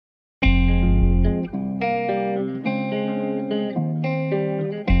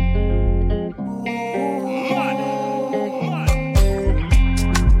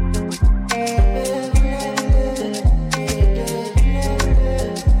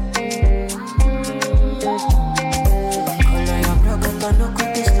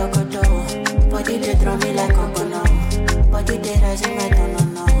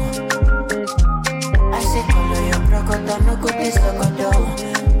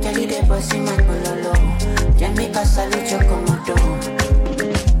si me pololo. Ya en mi casa lucho como tú.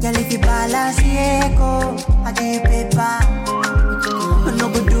 Ya le fui pa' la ciego, a ti pepa. No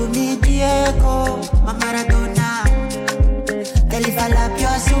go do me Diego, ma Maradona. Ya le fa la pio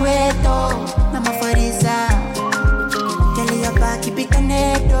sueto, mama Farisa. Ya le ya pa' keep it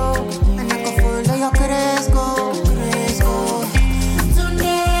caneto. Anaco follow yo cresco, cresco.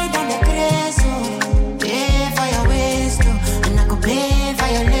 Sunday dale creso, pay for your waste. Anaco pay for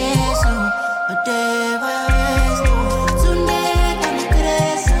your leso, pay for your waste. Sunday dale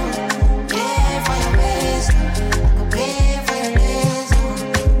creso, pay for your waste. Anaco pay for your leso.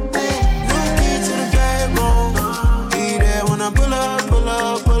 Look into the backbone. Be there when I pull up, pull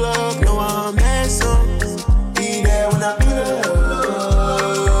up, pull up. No, I'm mess up. Be there when I pull up.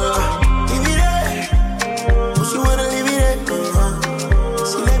 Leave me there. Oh, she wanna leave me there.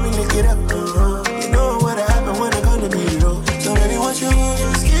 She let me lick it up. You know what'll happen when I come to me, though. So baby, what you want?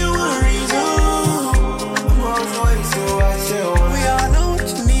 Just give one reason. I'm always away, so I chill. We all know what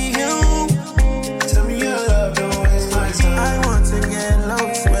you need, you. Tell me your love, don't waste my time. I want to get low,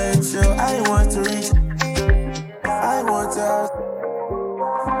 sweat, chill. I want to reach. I want to.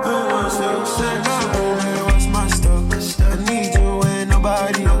 I want to set what's my stuff? I need you and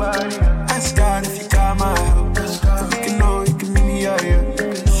nobody. Ask God if you got my help. If you can know, you can meet me out here.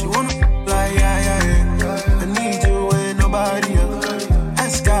 She wanna like, yeah. I need you and nobody else.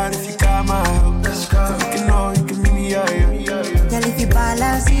 Ask God if you got my help. If you can know, you can meet me out here. Ya le fui pa'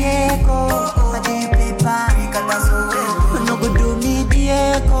 la ciego, a ti pepa. No go do me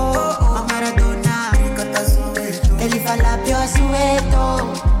Diego, ma Maradona. Ya le fa la pio sueto,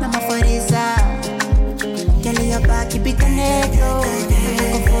 mama Farisa. Ya le ya pa' keep it caneto.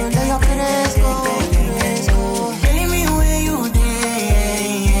 Anaco follow yo cresco, cresco. Tell me where you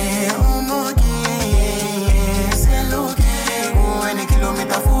there, oh no day, say look, oh any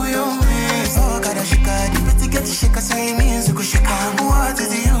kilometer for you, oh gotta shika, the pretty get shika, say me so go shika. What is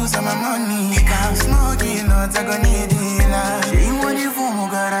the use of my money? Shika, smoking, not I gonna need it. She want it for me,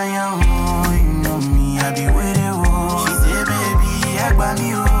 gotta you know me, I be with it. Oh, she say baby, I got me,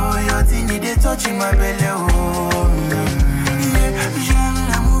 oh, your thing they touching my belly, oh. J'aime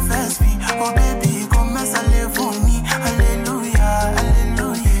l'amour fast vie, oh baby, comme ça l'est pour me. Alléluia,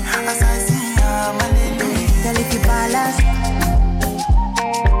 alléluia, assassin, alléluia. Ya le fui pa' la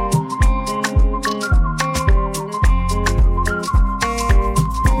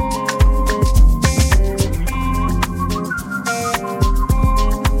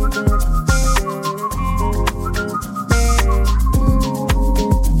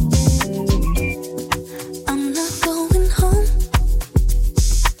I'm not going home.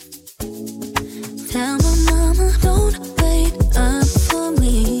 Tell my mama don't wait up for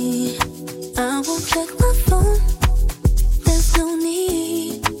me. I won't check my phone. There's no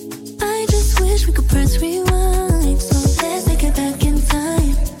need. I just wish we could press rewind. So let's take it back in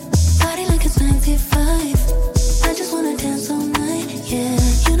time. Party like it's 95. I just wanna dance all night. Yeah,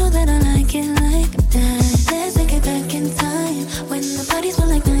 you know that I like it like that. Let's take it back in time. When the parties were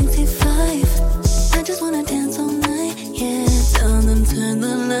like 95. I just wanna dance all night, yeah. Tell them turn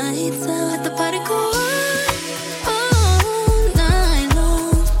the lights out. Let the party go on all night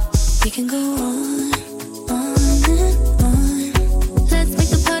long. We can go on and on. Let's make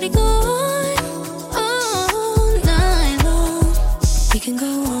the party go on all night long. We can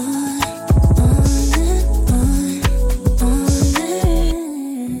go on and on.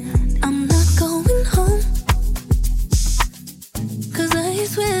 I'm not going home. 'Cause I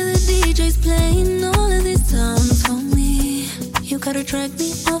swear the DJ's playing all of these songs for me. You gotta drag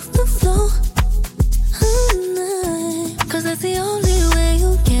me off the floor. 'Cause that's the only way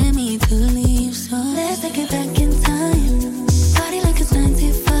you get me to leave. So let's take it back in time. Party like it's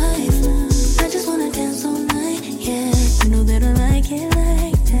 95. I just wanna dance all night, yeah. You know that I like it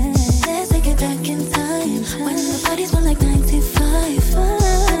like that. Let's take it back in time. When the parties were like 95.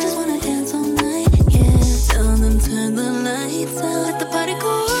 I just wanna dance all night, yeah. Tell them turn the lights out. Let the party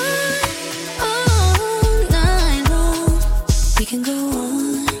go on all night long. We can go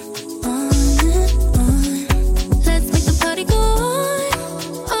on and on. Let's make the party go on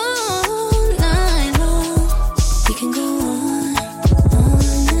all night long.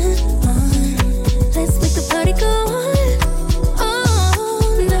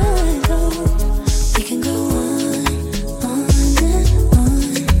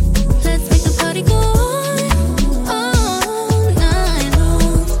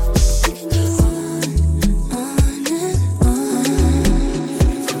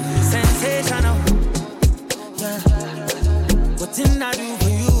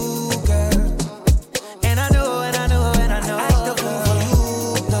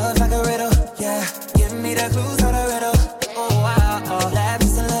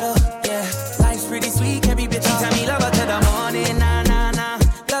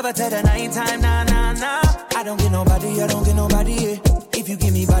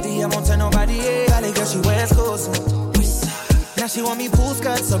 she want me pool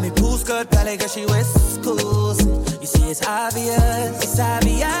skirt, so me pool skirt, ballet girl, she West Coast. You see, it's obvious,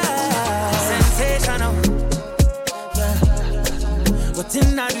 sensational. Yeah. What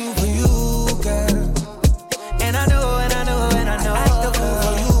didn't I do for you, girl? And I know, I act the fool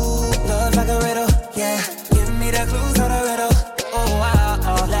for you. Love like a riddle, yeah. Give me the clues of the riddle. Oh,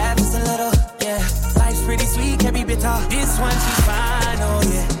 wow, laugh just a little, yeah. Life's pretty sweet, can't be bitter. This one, she's fine, oh,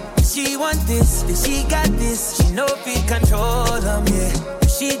 yeah. She want this, then she got this. She know if we control them, yeah.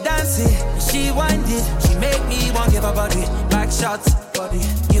 She dance it, she wind it. She make me want give her body back shots, body.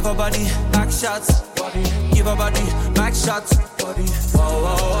 Give her body back shots, body. Give her body back shots, body.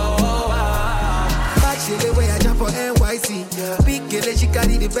 Oh. Back she the way I jump for NYC. Yeah. Big girl, she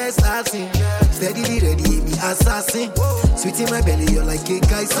carry the best I've seen. Yeah. Steady ready, hit me assassin. Whoa. Sweet in my belly, you're like a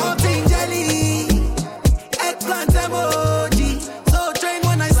guy. Something jelly, eggplant emoji. So train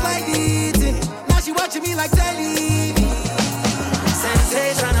when I slide it in. Now she watching me like telly.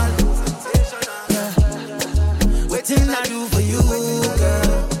 Sensational, yeah. Waiting I do for you,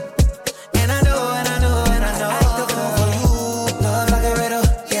 girl. And I know, act the fool for you. Love like a riddle,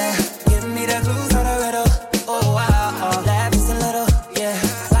 yeah. Give me the clues of the riddle. Oh, wow, laugh just a little, yeah.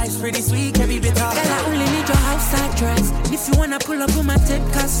 Life's pretty sweet, can't be bitter. Girl, I only need your outside dress. If you wanna pull up on my tape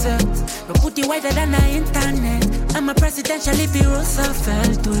cassette, your booty wider than the internet. I'm a presidential if you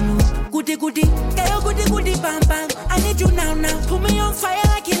Roosevelt to look. Goody, girl, goody, bam, bam. I need you now. Put me on fire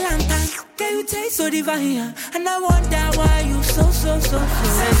like a lantern. Girl, you taste so divine, yeah. And I wonder why you so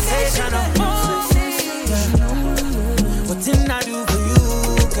sensational. What didn't I do for you,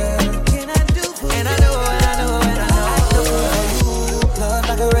 girl? And I know, act the fool for you. Love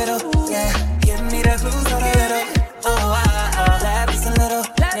like a riddle, yeah. Give me the clues of the riddle. Oh, laugh just a little,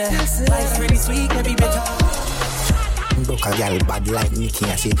 yeah. Life's pretty sweet, can't be bitter. Broke a girl bad like Nicki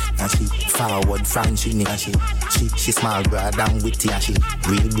and she forward Frenchie and she small broad and witty and she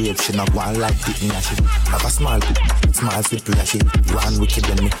real brave, she not one like Pitney and she have a small slippery and she one wicked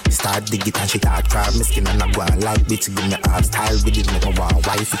when me start dig it and she start crab me skin and not one like bitch give me hard style with it make me want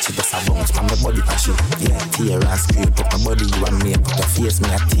wife it she just a bounce from my body and she tear and scrape up my body you and me put her face me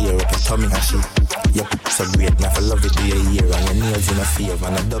a tear up your tummy and she so great me I love it do your ear and your nails in a favor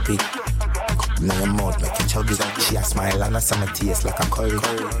and a duppy. Now your mouth make it chuggy. She a smile and a summer taste like a curry.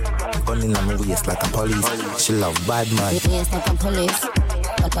 Gun in my waist like a police. She love bad man. Your waist like a police.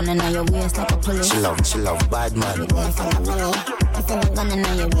 Gun in your waist like a police. She love bad man. Your waist like a police. Gun in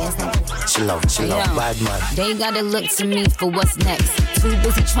your waist like a She love bad man. They gotta look to me for what's next. Too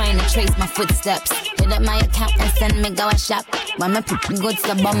busy trying to trace my footsteps. Hit up my account and send me go a shop. Why me put good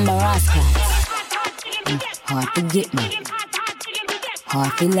to bumper ass cats. Hard to get me.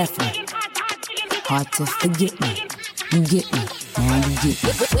 Hard to left me. Hard to forget me. You get me. Now you get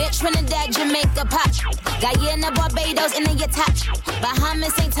me. We're Trinidad, Jamaica, pop. Guyana, Barbados, and then your top.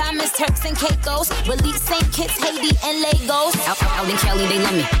 Bahamas, St. Thomas, Turks and Caicos. Belize, St. Kitts, Haiti, and Lagos. Out in Cali, they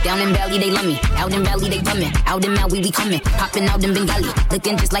love me. Down in Valley, they love me. Out in Valley, they coming. Out in Maui, we coming. Popping out in Bengali.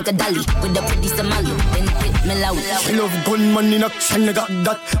 Looking just like a dolly. With a pretty Somali. Then hit Malawi. She love gunman in action, I got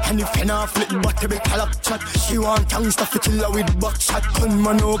that. And if you not flip, but every collab chat. She want gangsta to kill her with buckshot.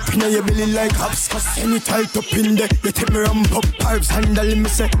 Gunman open your belly like hopscotch. Any tight up in there, you take me ramp up. Pipes handle me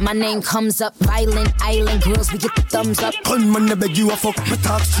say. My name comes up. Violent island girls, we get the thumbs up. Gunman I beg you a fuck. Me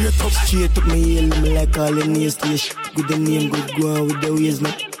talk straight up. Straight up me hail me like all your nails station. Good the name, good go on with the ways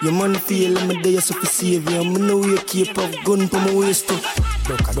now. Your man feel me there so for save you. Me know you keep up gun for my waist too.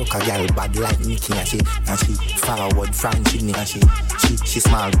 Broke a girl bad like Nicki and she forward Frenchie and she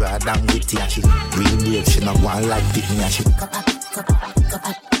small broad and witty and she real brave, she not one like Pitney and she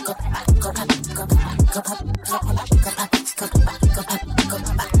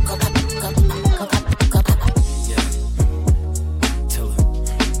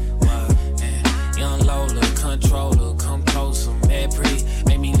Young Lola, controller, come closer, mad pretty,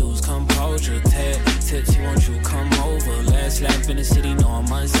 make me lose composure. Tips, you want you come over. Last lap in the city, no I'm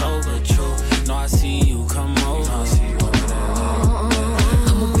unsober. True, no I see you come over.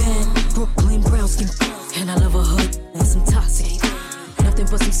 I'm a bad Brooklyn brown skin, and I love a hood and some toxic. Nothing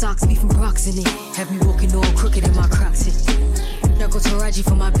but some socks, beef and rocks in it. Have me walking all crooked in my Crocs. Now go Taraji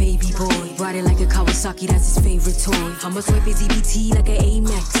for my baby boy. Ride it like a Kawasaki, that's his favorite toy. I'ma swipe his EBT like an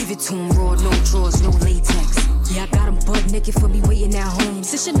Amex. Give it to him raw, no drawers, no latex. Yeah, I got him butt naked for me waiting at home.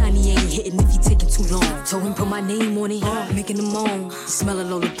 Since your 90 ain't hitting if he taking too long. Told him put my name on it, making him moan. The smell of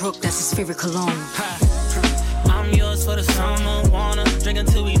Lola Brooke, that's his favorite cologne. I'm yours for the summer, wanna drink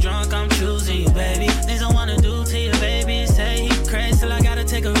until we drunk, I'm choosing you, baby. Things I wanna do to you, baby. Say he crazy till I gotta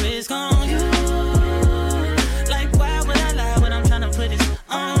take a risk on you. Like why would I lie when I'm tryna put this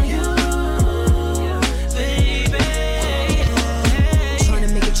on you, baby?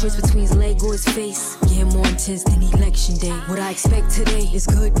 face, getting more intense than election day. What I expect today is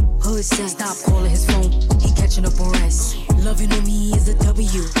good hood sex. Stop calling his phone, he catching up on rest. Loving on me is a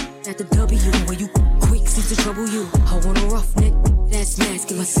W. At the W, where you quick seems to trouble you. I want a rough neck, that's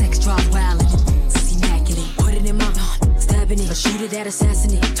masculine. Sex drive wild and it's immaculate. Put it in my mouth, stabbing it. A shooter that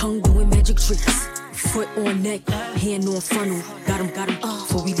assassinate, tongue doing magic tricks. Foot on neck, hand on funnel. Got him,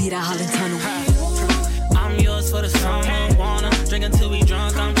 before we leave the Holland Tunnel. I'm yours for the summer, wanna drink until we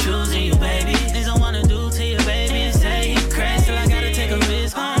drunk, I'm choosing you, baby. Things I wanna do to you, baby, and say you crazy till I gotta take a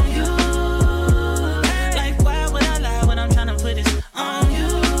risk on you. Like, why would I lie when I'm tryna put this on you?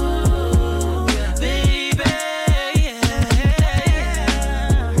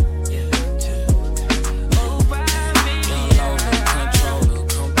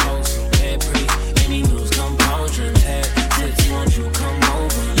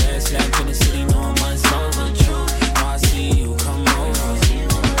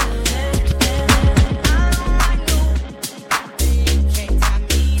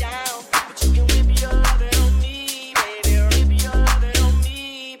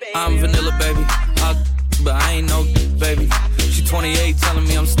 I'm vanilla, baby. But I ain't no baby. She 28, telling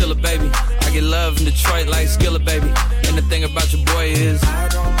me I'm still a baby. I get love in Detroit like Skillet, baby. And the thing about your boy is I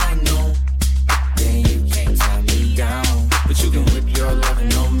don't like no, then you can't tie me down. But you can whip your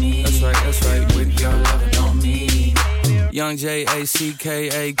lovin' on me. That's right, whip your lovin' on me. Young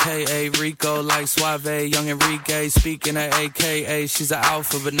J-A-C-K-A-K-A, Rico like Suave, young Enrique, speaking of AKA. She's an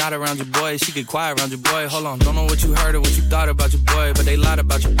alpha, but not around your boy. She get quiet around your boy. Hold on, don't know what you heard or what you thought about your boy, but they lied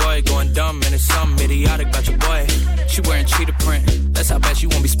about your boy. Going dumb, and it's something idiotic about your boy. She wearing cheetah print, that's how bad she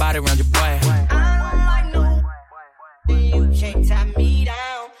won't be spotted around your boy. I know you can't tie me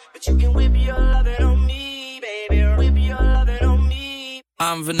down, but you can whip your lovin' on me, baby. Whip your lovin' on me.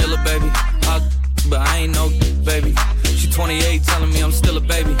 I'm vanilla, baby, but I ain't no baby. She 28, telling me I'm still a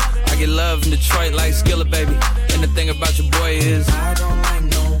baby. I get love in Detroit like Skillet, baby. And the thing about your boy is I don't like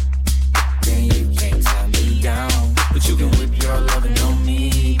no, then you can't tie me down. But you can whip your lovin' on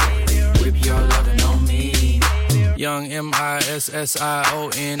me, whip your lovin' on me. Young M-I-S-S-I-O-N-A-R-Y.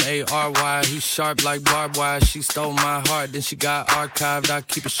 He's sharp like barbed wire. She stole my heart, then she got archived. I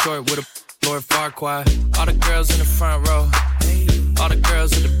keep it short with a Lord Farquaad. All the girls in the front row, all the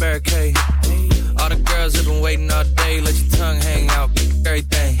girls at the barricade. All the girls have been waiting all day, let your tongue hang out,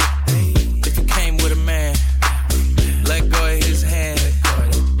 everything. If you came with a man, let go of his hand.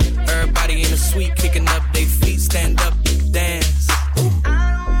 Everybody in the suite kicking up their feet, stand up, dance.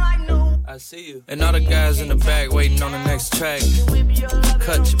 I see you. And all the guys in the back waiting on the next track.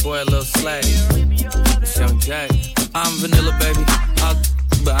 Cut your boy a little slack. It's Young Jack. I'm vanilla, baby,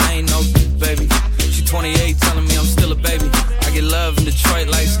 but I ain't no baby. She 28, telling me I'm still a baby. I get love in Detroit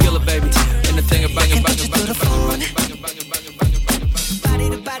like Skillet, baby. And the thing about your body, the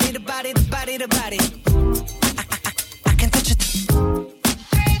body, the body, the body, the body. I can touch it.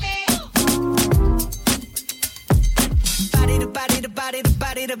 Body, the body, the body, the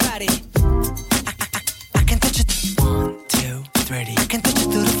body, the body. I can touch it. 1, 2, 3. I can touch it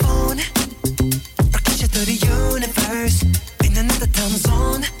through the phone. Rocket you through the universe. In another time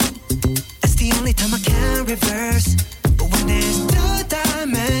zone. That's the only time I can reverse. But when there's 2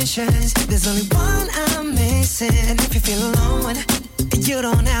 dimensions, there's only one I'm missing. And if you feel alone, you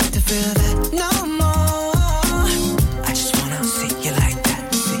don't have to feel that no more. I just wanna see you like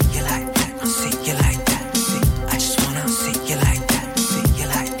that, see you like that, see you like that, see. I just wanna see you like that, see you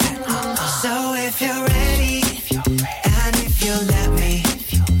like that. So if you're ready, and if you let me,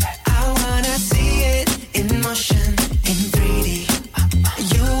 I wanna see it in motion, in 3D.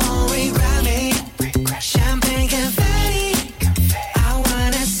 You won't regret me. Champagne confetti. I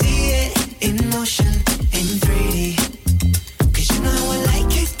wanna see it in motion, in 3D. 'Cause you know I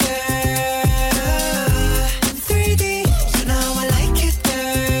like it, girl. 3D. You know I like it,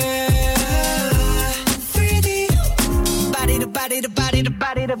 girl. 3D. Body to body to body to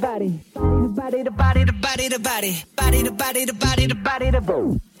body to body. Body to body to body to body. Body to body to body to body to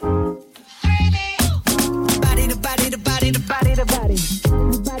body. Body to body to body to body to body.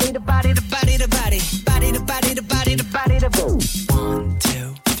 Body to body to body to body. Body to body to body to body to body. 1,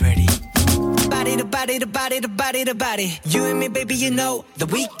 2, 3. Body to body to body to body to body. You and me, baby, you know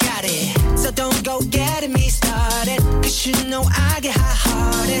that we got it. So don't go getting me started. 'Cause you know I get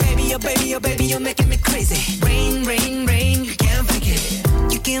hot-hearted. Baby, oh baby, oh baby, you're making me crazy. Rain, rain, rain, you can't fake it.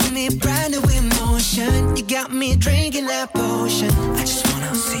 You give me brand new emotion. You got me drinking that potion. I just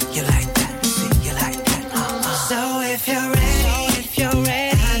wanna see you like that, see you like that. So if you're ready, and if you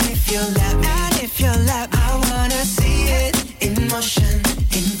let me, I wanna see it in motion,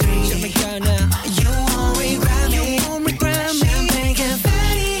 in 3D. Show me girl now. You won't regret me. Champagne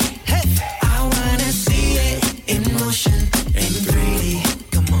confetti. Hey. I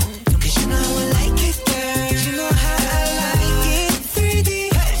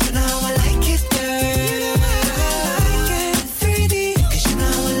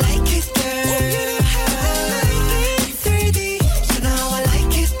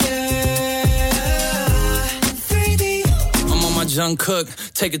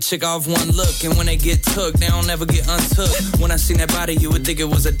Jungkook. Take a chick off one look, and when they get took, they don't ever get untook. When I seen that body, you would think it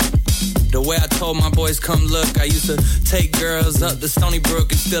was a. The way I told my boys come look, I used to take girls up to Stony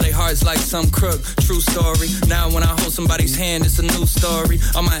Brook and steal their hearts like some crook. True story. Now when I hold somebody's hand, it's a new story.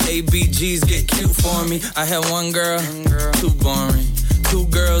 All my ABGs get cute for me. I had one girl, too boring. 2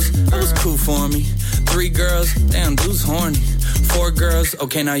 girls, it was cool for me. 3 girls, damn, dude's horny. 4 girls,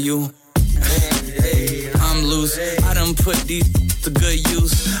 okay, now you. I'm loose. I done put these to good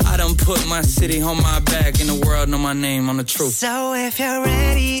use. I done put my city on my back, and the world know my name on the truth. So if you're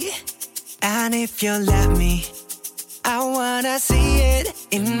ready, and if you let me, I wanna see it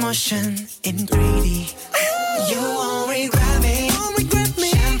in motion, in 3D. You won't regret me.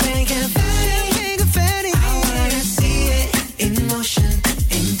 Champagne confetti. I wanna see it in motion,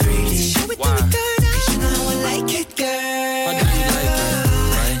 in 3D. Show it to me, girl. 'Cause you know I like it, girl. I know you like it,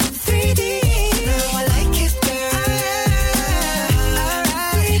 right? 3D. You know I like it, girl.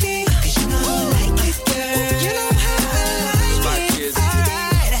 3D. 'Cause you know I like it, girl. You know how I like it.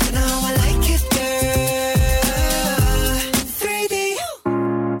 Alright. You know I like it, girl. 3D.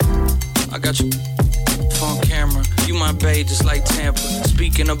 I got you on camera. You my babe, just like Tampa.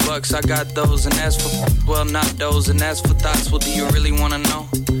 Speaking of bucks, I got those, and that's for, well, not those, and that's for thoughts. Well, do you really wanna know?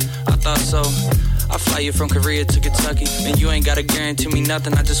 I thought so. I fly you from Korea to Kentucky, and you ain't gotta guarantee me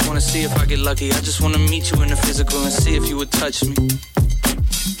nothing. I just wanna see if I get lucky. I just wanna meet you in the physical and see if you would touch me.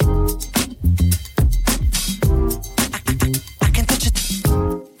 I can touch it.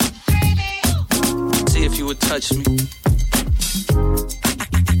 See if you would touch me.